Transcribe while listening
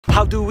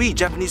How do we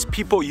Japanese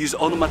people use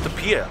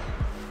onomatopoeia?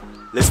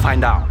 Let's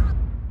find out.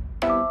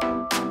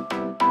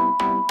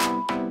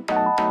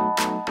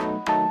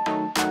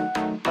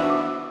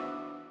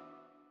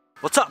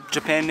 What's up,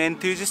 Japan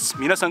enthusiasts?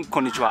 皆さん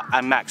こんにちは.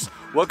 I'm Max.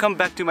 Welcome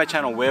back to my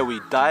channel where we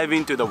dive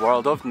into the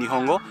world of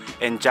Nihongo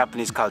and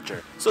Japanese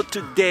culture. So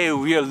today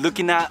we are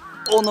looking at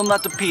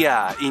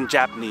onomatopoeia in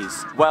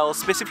Japanese. Well,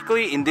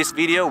 specifically in this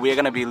video, we are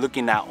going to be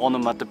looking at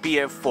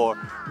onomatopoeia for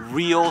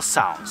real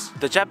sounds.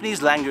 The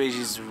Japanese language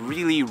is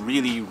really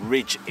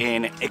rich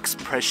in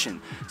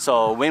expression.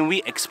 So when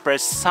we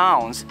express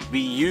sounds, we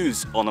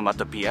use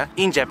onomatopoeia.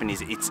 In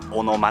Japanese, it's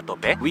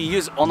onomatope. We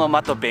use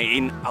onomatope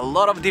in a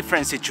lot of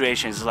different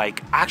situations,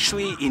 like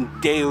actually in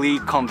daily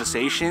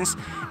conversations,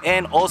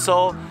 and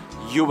also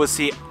you will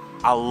see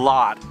a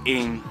lot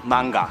in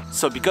manga.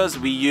 So because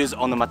we use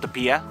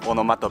onomatopoeia,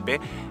 onomatope,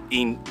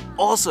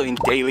 also in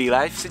daily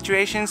life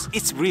situations,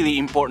 it's really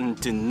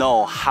important to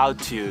know how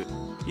to,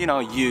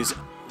 use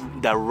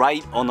the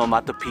right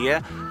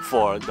onomatopoeia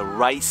for the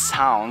right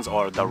sounds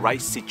or the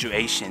right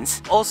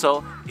situations.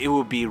 Also, it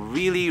would be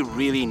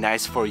really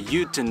nice for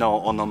you to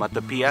know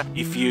onomatopoeia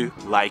if you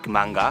like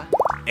manga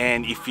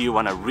and if you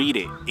want to read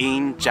it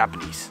in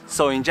Japanese.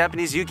 So in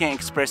Japanese, you can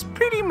express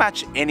pretty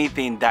much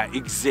anything that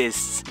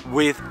exists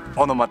with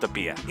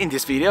onomatopoeia. In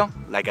this video,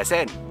 like I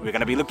said, we're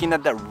gonna be looking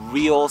at the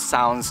real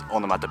sounds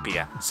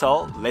onomatopoeia.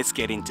 So let's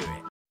get into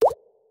it.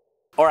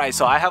 Alright,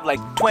 so I have like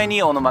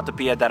 20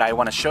 onomatopoeia that I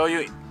want to show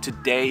you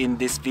today in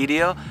this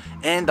video.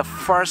 And the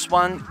first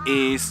one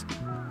is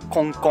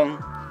konkon,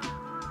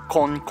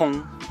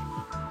 konkon,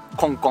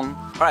 konkon.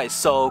 Alright,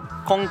 so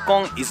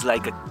konkon is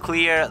like a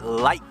clear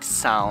light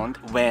sound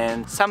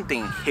when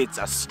something hits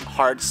a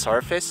hard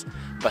surface,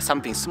 but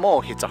something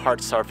small hits a hard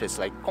surface,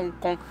 like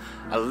konkon,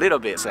 a little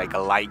bit. It's like a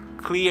light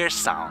clear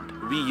sound.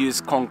 We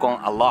use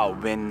konkon a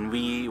lot when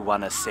we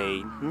want to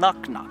say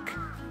knock knock.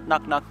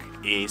 Knock knock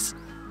is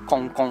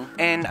konkon.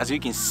 And as you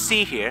can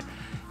see here,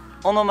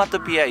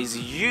 onomatopoeia is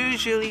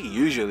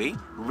usually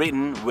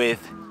written with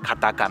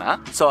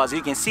katakana. So as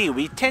you can see,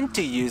 we tend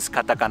to use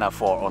katakana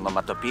for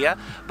onomatopoeia,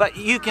 but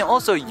you can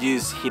also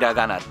use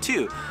hiragana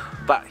too.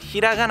 But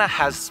hiragana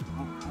has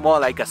more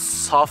like a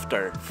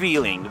softer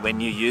feeling when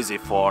you use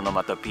it for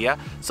onomatopoeia.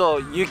 So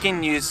you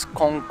can use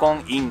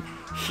konkon in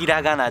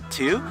hiragana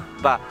too,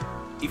 but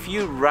if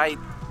you write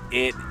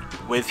it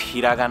with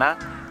hiragana,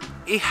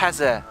 it has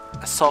a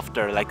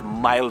softer, like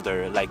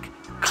milder, like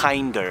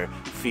kinder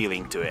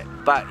feeling to it.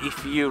 But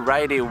if you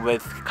write it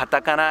with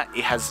katakana,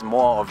 it has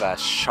more of a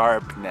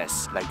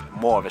sharpness, like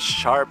more of a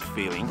sharp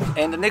feeling.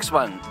 And the next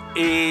one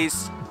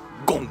is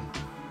gong.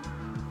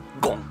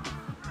 Gong.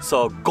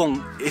 So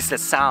gong is the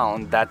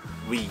sound that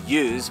we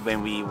use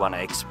when we want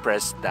to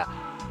express the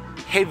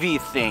heavy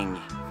thing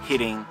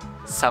hitting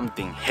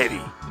something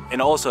heavy.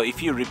 And also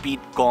if you repeat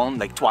gong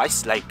like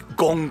twice, like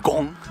gong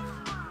gong,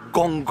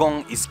 gong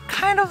gong is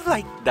kind of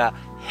like the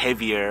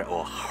heavier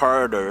or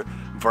harder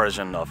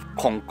version of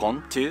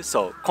konkon too.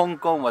 So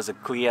konkon was a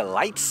clear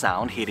light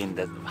sound hitting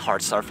the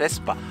hard surface,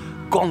 but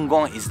gong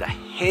gong is the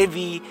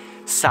heavy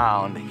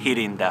sound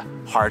hitting the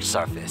hard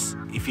surface.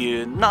 If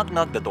you knock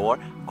the door,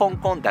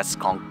 konkon, that's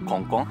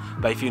konkon.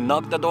 But if you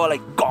knock the door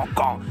like gong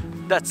gong,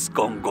 that's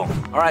gong gong.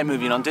 Alright,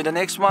 moving on to the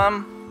next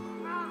one.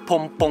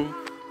 Pom pom.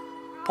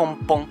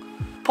 Pom pom.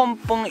 Pom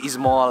pom is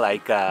more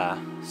like a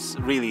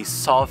really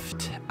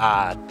soft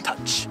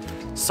touch,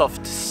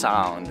 soft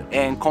sound.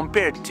 And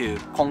compared to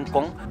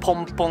konkon,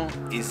 pom pom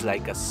is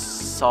like a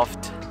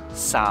soft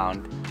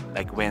sound,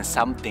 like when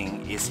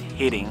something is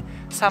hitting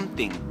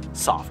something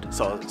soft.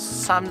 So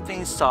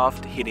something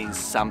soft hitting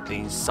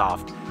something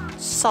soft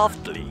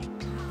softly.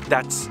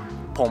 That's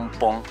pom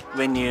pom.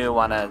 When you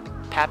wanna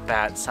tap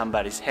at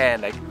somebody's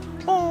head like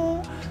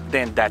oh,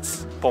 then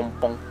that's pom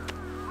pom.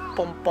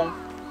 Pom pom.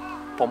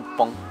 Pom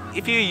pom.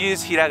 If you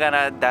use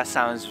hiragana, that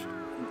sounds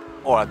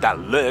or that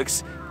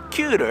looks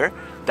cuter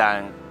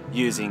than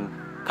using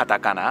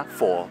katakana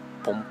for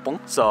pom pom.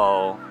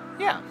 So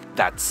yeah,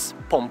 that's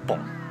pom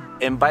pom.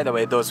 And by the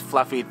way, those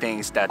fluffy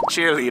things that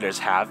cheerleaders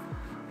have,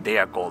 they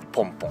are called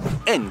pom pom.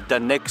 And the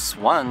next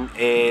one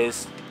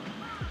is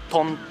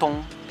ton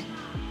ton.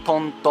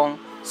 Ton ton.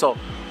 So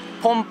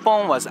pom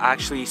pom was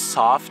actually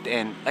soft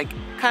and like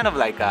kind of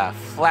like a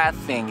flat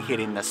thing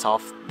hitting the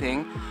soft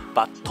thing,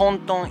 but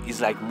ton ton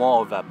is like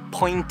more of a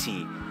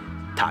pointy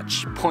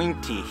touch,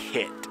 pointy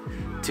hit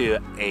to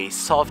a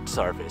soft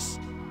surface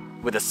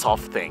with a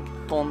soft thing.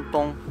 Ton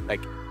ton,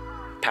 like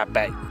tap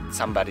at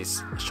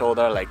somebody's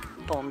shoulder like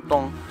ton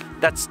ton.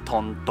 That's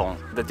ton ton.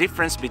 The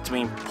difference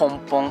between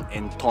pom pom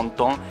and ton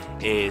ton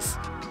is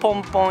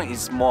pom pom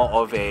is more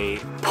of a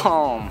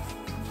palm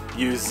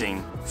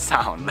using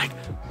sound, like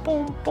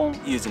pom pom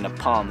using a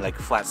palm, like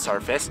flat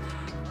surface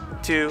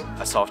to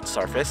a soft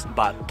surface,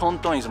 but ton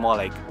ton is more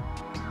like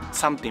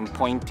something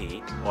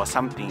pointy or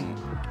something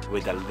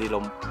with a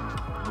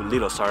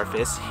little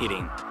surface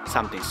hitting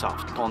something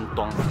soft, ton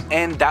ton.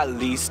 And that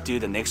leads to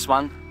the next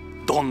one,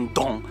 don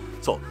don.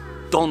 So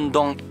don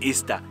don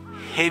is the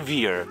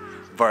heavier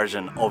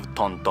version of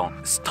Ton Ton.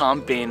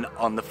 Stomping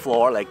on the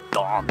floor like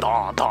don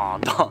don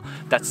don don.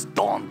 That's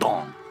don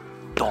don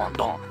don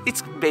don.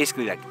 It's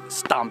basically like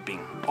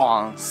stomping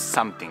on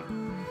something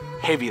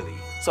heavily.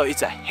 So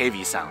it's a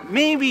heavy sound.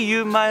 Maybe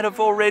you might have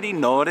already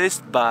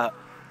noticed, but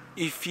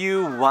if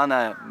you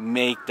wanna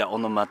make the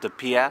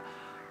onomatopoeia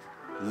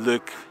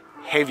look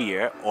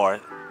heavier or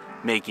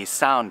make it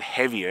sound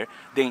heavier,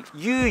 then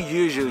you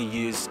usually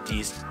use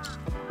these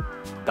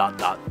dot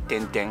dot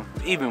ten ten.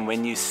 Even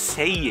when you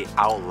say it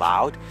out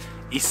loud,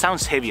 it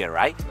sounds heavier,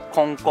 right?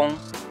 Kong kong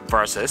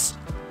versus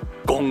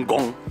gong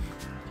gong,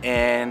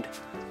 and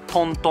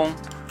ton ton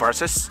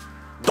versus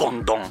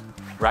don don,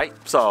 right?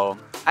 So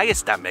I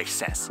guess that makes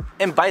sense.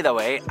 And by the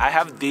way, I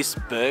have this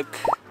book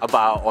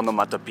about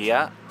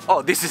onomatopoeia.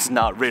 Oh, this is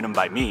not written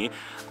by me.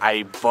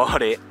 I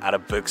bought it at a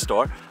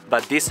bookstore,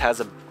 but this has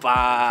a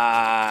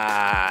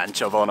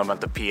bunch of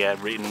onomatopoeia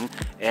written,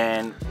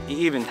 and it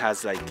even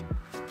has like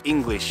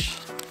English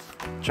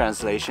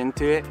translation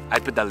to it. I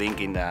put the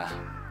link in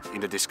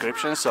the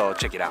description, so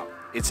check it out.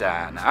 It's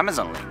an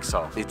Amazon link,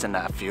 so it's an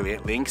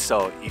affiliate link.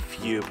 So if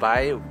you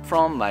buy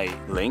from my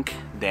link,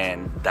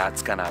 then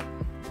that's gonna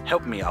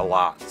help me a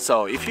lot.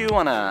 So if you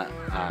wanna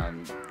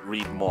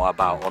read more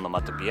about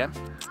onomatopoeia,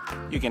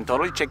 you can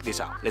totally check this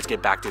out. Let's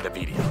get back to the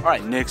video.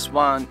 Alright, next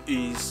one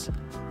is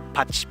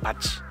pachi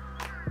pachi.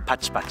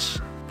 Pachi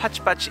pachi.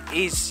 Pachi pachi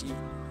is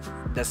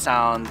the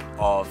sound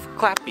of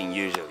clapping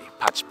usually.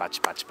 Pachi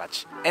pachi pachi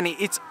pachi. And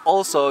it's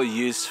also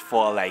used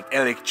for like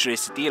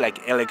electricity,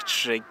 like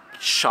electric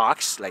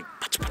shocks, like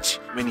pachi pachi.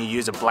 When you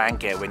use a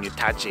blanket, when you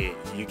touch it,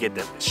 you get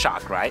the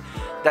shock, right?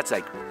 That's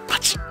like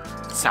pachi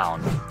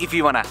sound. If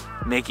you wanna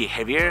make it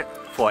heavier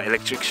for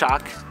electric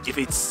shock, if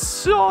it's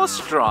so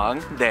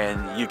strong,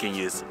 then you can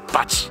use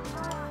pachi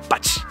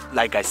pachi.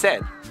 Like I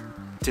said,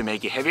 to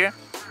make it heavier,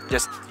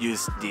 just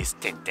use this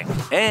ten ten.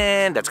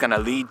 And that's gonna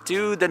lead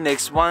to the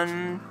next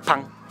one.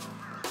 Pang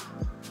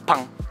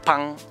pang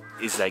pang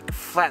is like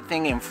flat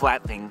thing and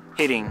flat thing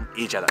hitting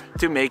each other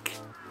to make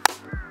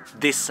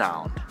this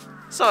sound.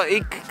 So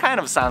it kind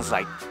of sounds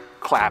like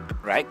clap,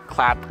 right?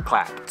 Clap,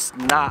 clap. It's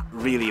not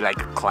really like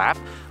a clap,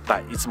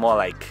 but it's more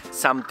like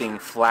something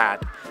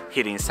flat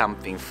hitting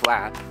something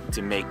flat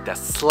to make the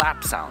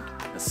slap sound.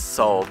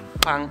 So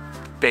pang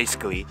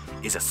basically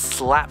is a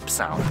slap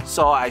sound.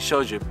 So I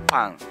showed you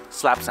pang,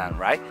 slap sound,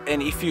 right?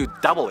 And if you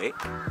double it,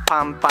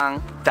 pang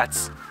pang,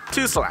 that's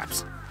two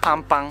slaps.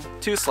 Pang pang,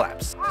 two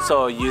slaps.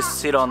 So you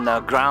sit on the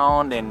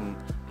ground and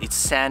it's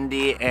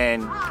sandy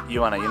and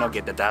you wanna,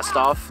 get the dust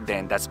off,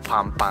 then that's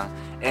pang pang,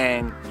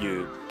 and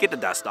you get the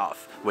dust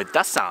off with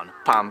that sound,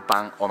 pang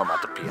pang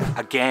onomatopoeia.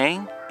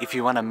 Again, if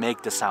you wanna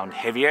make the sound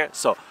heavier,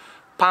 so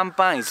pang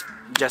pang is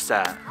just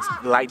a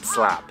light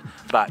slap,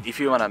 but if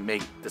you wanna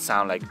make the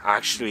sound like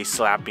actually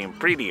slapping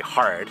pretty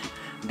hard,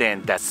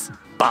 then that's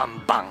bang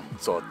bang.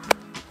 So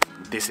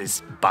this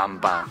is bang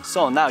bang.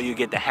 So now you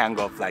get the hang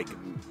of like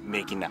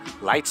making a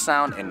light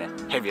sound and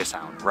a heavier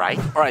sound, right?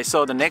 Alright,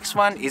 so the next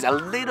one is a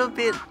little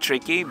bit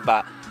tricky,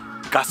 but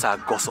gasa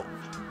goso.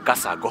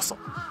 Gasa goso.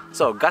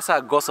 So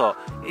gasa goso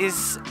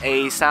is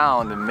a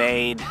sound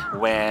made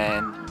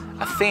when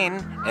a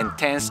thin and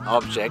tense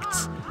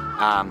objects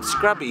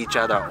scrub each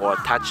other or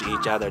touch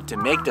each other to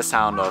make the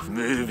sound of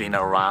moving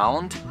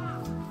around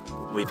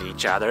with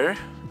each other.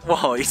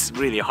 Well, it's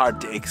really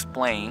hard to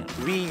explain.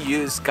 We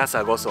use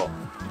gasa goso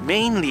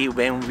mainly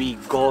when we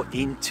go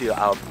into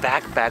our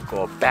backpack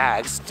or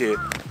bags to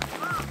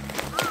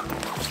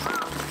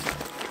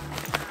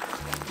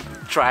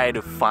try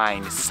to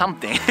find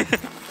something.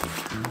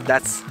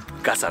 That's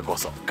gasa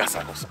goso,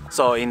 gasa goso.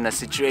 So in a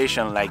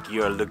situation like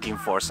you're looking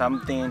for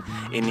something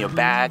in your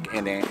bag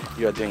and then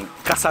you're doing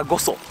gasa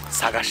goso,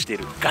 探して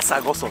る. Gasa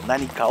goso,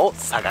 何かを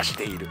探し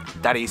ている.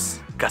 That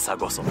is gasa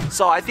goso.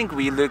 So I think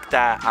we looked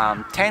at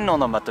 10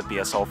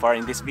 onomatopoeia so far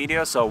in this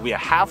video, so we are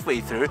halfway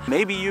through.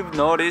 Maybe you've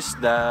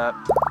noticed that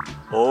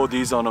all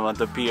these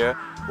onomatopoeia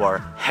were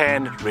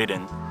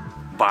handwritten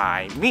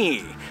by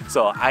me.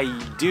 So I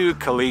do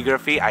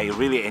calligraphy, I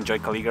really enjoy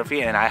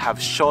calligraphy, and I have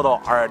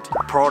shoto art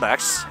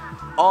products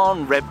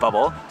on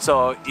Redbubble.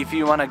 So if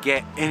you wanna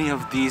get any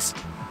of these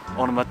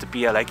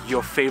onomatopoeia, like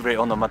your favorite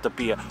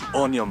onomatopoeia,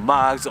 on your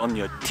mugs, on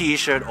your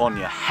t-shirt, on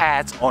your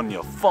hats, on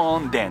your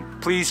phone, then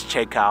please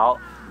check out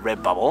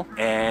Redbubble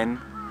and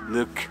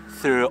look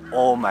through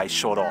all my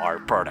shoto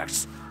art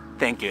products.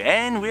 Thank you,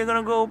 and we're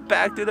gonna go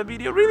back to the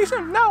video really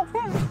soon now.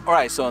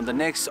 Alright, so the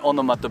next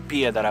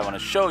onomatopoeia that I want to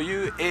show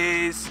you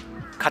is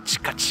kachi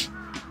kachi.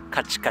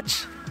 Kachi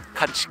kachi.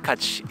 Kachi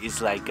kachi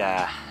is like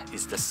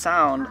is the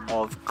sound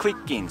of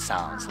clicking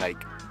sounds, like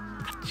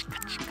kachi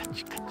kachi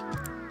kachi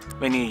kachi.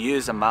 When you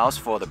use a mouse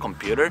for the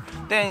computer,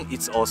 then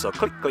it's also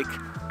click click,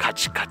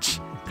 kachi kachi,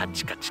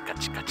 kachi kachi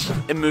kachi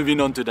kachi. And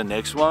moving on to the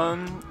next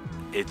one,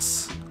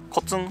 it's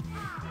kotsung,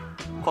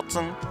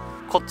 kotsung.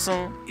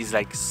 Kotsung is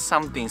like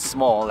something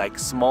small, like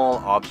small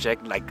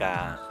object, like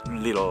a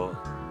little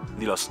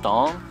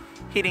stone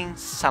hitting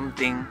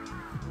something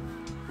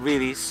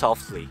really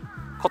softly.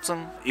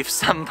 Kotsung. If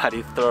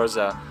somebody throws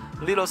a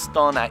little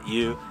stone at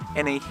you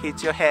and it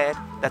hits your head,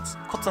 that's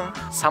コツン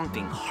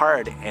something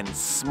hard and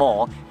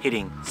small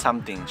hitting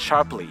something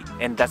sharply,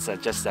 and that's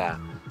just a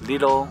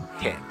little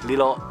hit,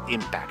 little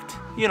impact.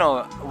 You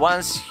know,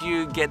 once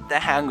you get the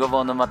hang of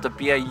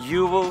onomatopoeia,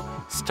 you will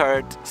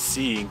start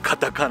seeing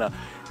katakana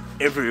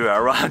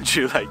everywhere around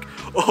you, like,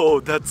 oh,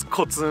 that's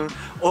kotsun,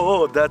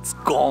 oh, that's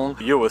gong.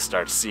 You will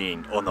start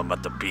seeing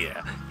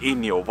onomatopoeia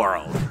in your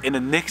world. And the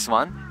next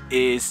one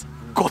is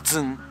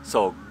gotsun.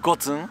 So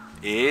gotsun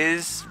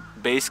is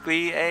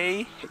basically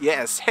a,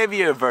 yes,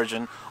 heavier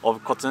version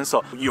of kotsun.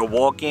 So you're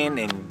walking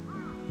and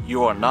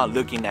you are not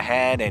looking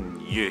ahead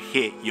and you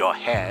hit your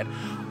head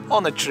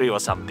on a tree or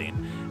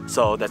something.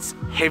 So that's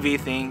heavy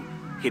thing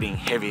hitting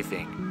heavy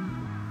thing.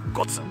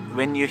 Gotsun.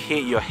 When you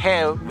hit your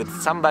head with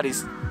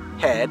somebody's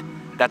head,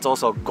 that's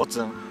also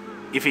gotsun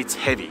if it's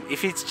heavy.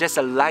 If it's just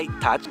a light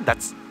touch,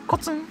 that's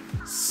gotsun.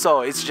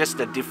 So it's just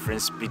the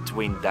difference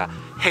between the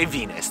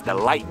heaviness, the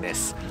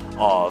lightness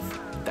of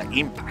the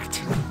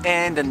impact.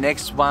 And the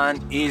next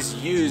one is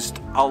used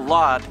a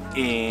lot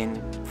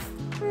in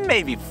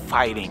maybe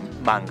fighting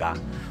manga.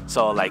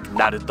 So like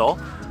Naruto,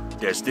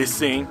 there's this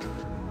thing,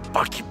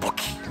 baki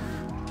boki,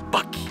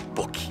 baki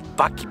boki.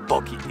 Baki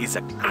boki is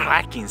a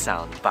cracking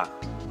sound, but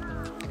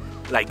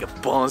like a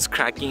bones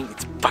cracking,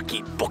 it's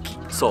baki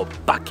boki. So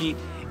baki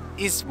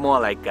is more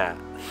like a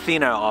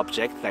thinner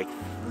object, like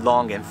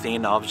long and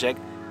thin object,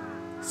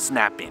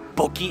 snapping.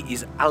 Boki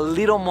is a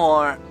little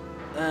more,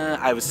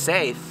 I would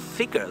say,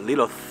 thicker,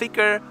 little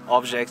thicker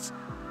objects,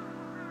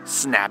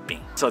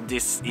 snapping. So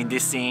this in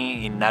this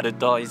scene in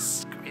Naruto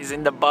is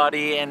in the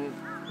body, and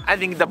I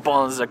think the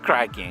bones are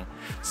cracking.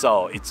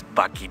 So it's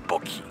baki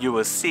boki. You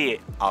will see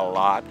it a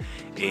lot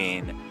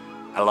in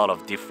a lot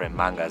of different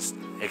mangas,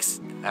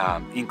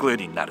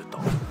 including Naruto.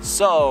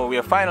 So we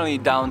are finally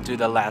down to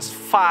the last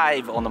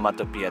 5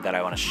 onomatopoeia that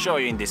I want to show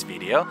you in this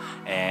video.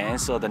 And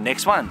so the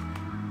next one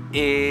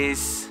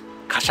is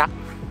kasha.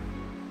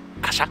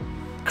 Kasha.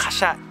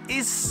 Kasha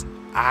is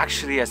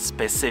actually a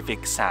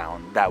specific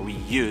sound that we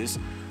use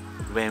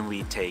when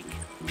we take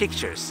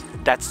pictures.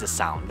 That's the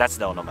sound, that's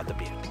the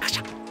onomatopoeia.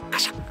 Kasha,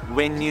 kasha.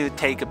 When you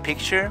take a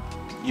picture,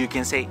 you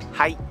can say,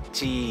 hai,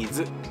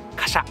 cheese,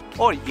 kasha.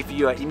 Or if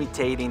you are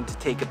imitating to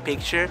take a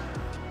picture,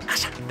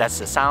 kasha. That's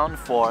the sound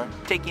for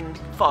taking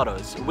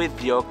photos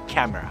with your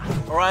camera.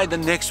 Alright, the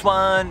next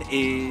one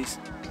is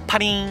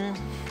paring.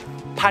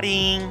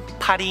 Paring.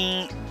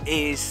 Paring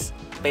is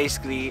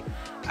basically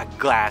a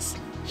glass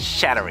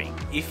shattering.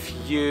 If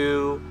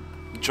you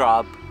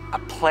drop a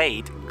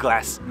plate,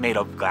 glass made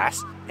of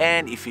glass,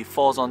 and if it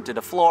falls onto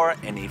the floor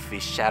and if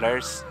it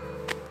shatters,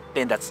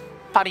 then that's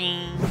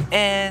paring.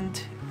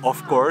 And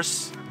of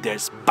course,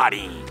 there's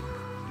baring.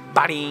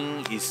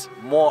 Baring is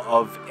more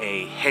of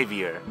a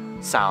heavier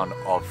sound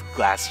of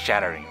glass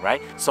shattering,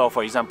 right? So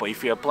for example,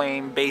 if you're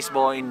playing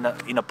baseball in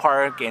a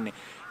park and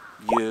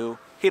you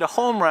hit a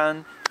home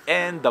run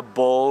and the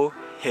ball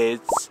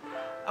hits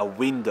a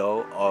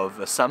window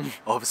of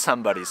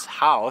somebody's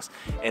house,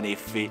 and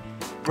if it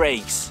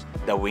breaks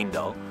the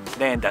window,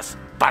 then that's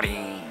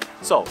baring.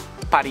 So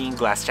baring,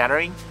 glass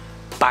shattering,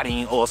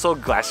 baring also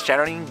glass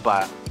shattering,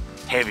 but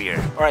heavier.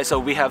 Alright, so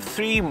we have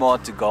 3 more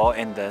to go,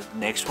 and the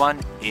next one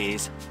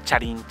is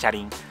charing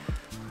charing.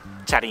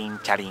 Charing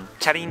charing.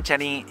 Charing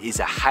charing is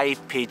a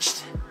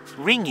high-pitched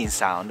ringing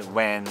sound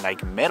when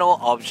like metal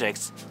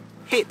objects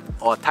hit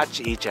or touch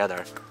each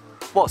other.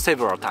 Well,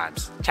 several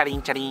times.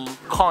 Charing charing.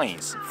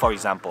 Coins, for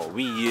example,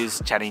 we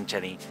use charing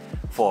charing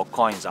for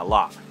coins a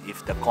lot.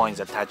 If the coins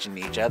are touching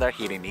each other,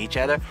 hitting each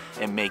other,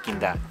 and making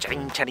the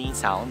charing charing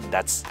sound,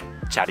 that's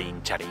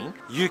charing charing.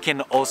 You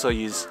can also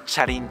use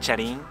charing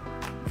charing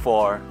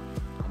for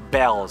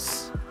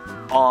bells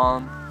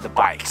on the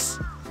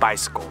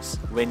bicycles.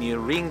 When you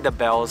ring the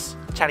bells,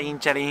 charing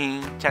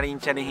charing, charing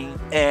charing.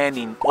 And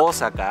in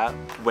Osaka,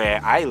 where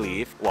I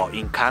live, well,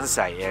 in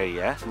Kansai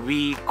area,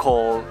 we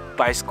call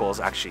bicycles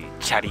actually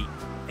chari.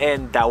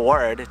 And the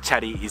word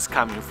chari is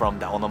coming from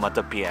the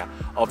onomatopoeia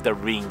of the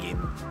ringing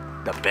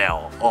the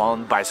bell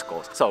on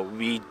bicycles. So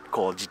we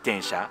call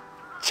jitensha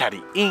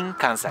chari in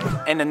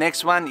Kansai. And the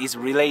next one is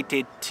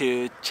related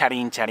to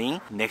charing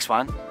charing. Next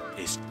one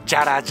is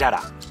jara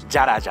jara.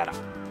 Jara jara.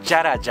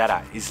 Jara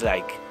jara is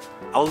like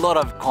a lot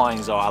of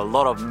coins or a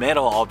lot of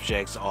metal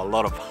objects or a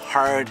lot of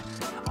hard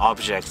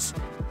objects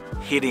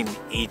hitting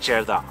each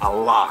other a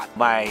lot.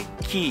 My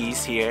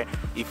keys here,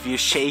 if you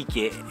shake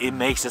it, it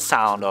makes a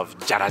sound of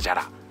jara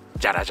jara.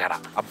 Jara jara.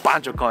 A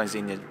bunch of coins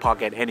in your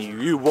pocket, and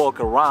you walk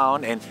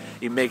around and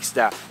it makes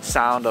the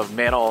sound of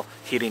metal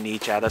hitting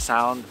each other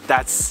sound.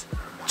 That's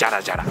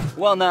jara jara.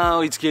 Well,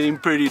 now it's getting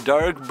pretty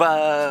dark,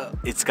 but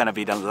it's gonna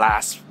be the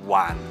last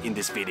one in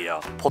this video.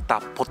 Pota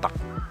pota.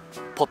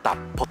 Pota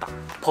pota.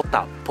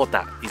 Pota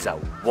pota is a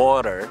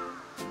water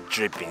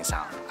dripping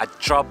sound. A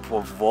drop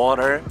of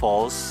water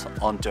falls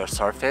onto a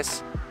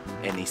surface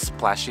and it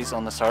splashes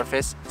on the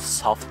surface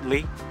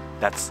softly.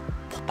 That's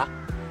pota.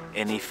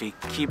 And if it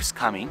keeps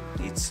coming,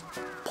 it's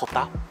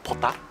pota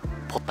pota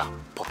pota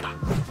pota.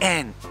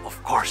 And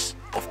of course,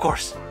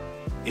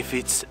 if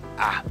it's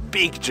a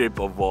big drip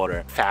of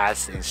water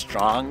fast and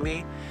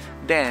strongly,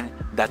 then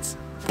that's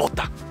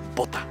pota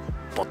bota,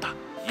 bota.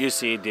 You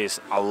see this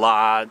a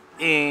lot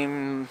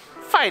in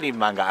fighting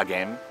manga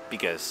again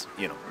because,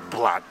 you know,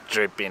 blood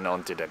dripping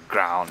onto the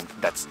ground.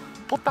 That's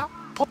bota,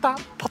 bota,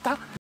 bota.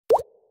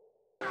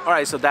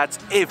 Alright, so that's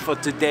it for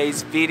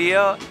today's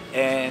video,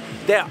 and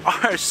there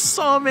are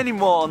so many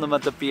more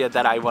onomatopoeia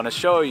that I want to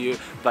show you,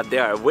 but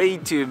there are way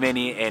too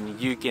many, and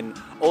you can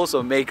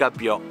also make up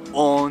your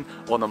own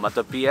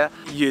onomatopoeia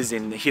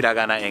using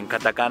hiragana and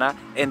katakana,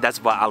 and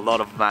that's what a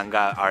lot of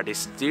manga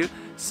artists do.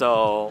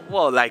 So,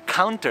 well, like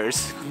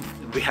counters,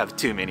 we have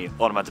too many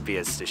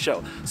onomatopoeias to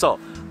show. So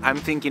I'm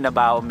thinking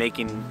about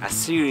making a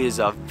series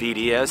of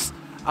videos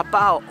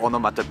about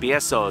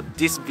onomatopoeia. So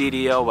this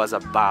video was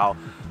about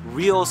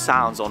real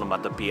sounds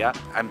onomatopoeia.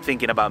 I'm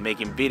thinking about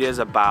making videos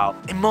about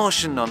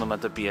emotion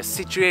onomatopoeia,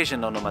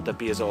 situation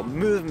onomatopoeias, or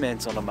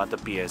movements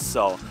onomatopoeias.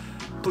 So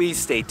please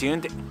stay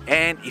tuned,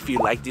 and if you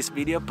like this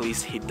video,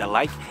 please hit the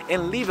like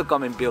and leave a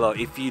comment below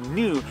if you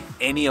knew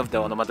any of the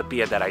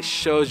onomatopoeia that I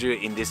showed you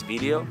in this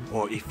video,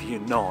 or if you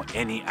know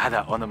any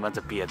other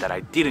onomatopoeia that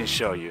I didn't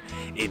show you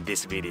in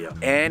this video.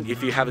 And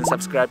if you haven't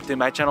subscribed to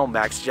my channel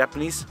Max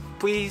Japanese,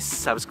 please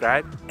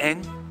subscribe,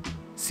 and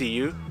see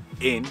you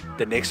in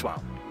the next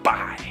one.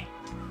 Bye!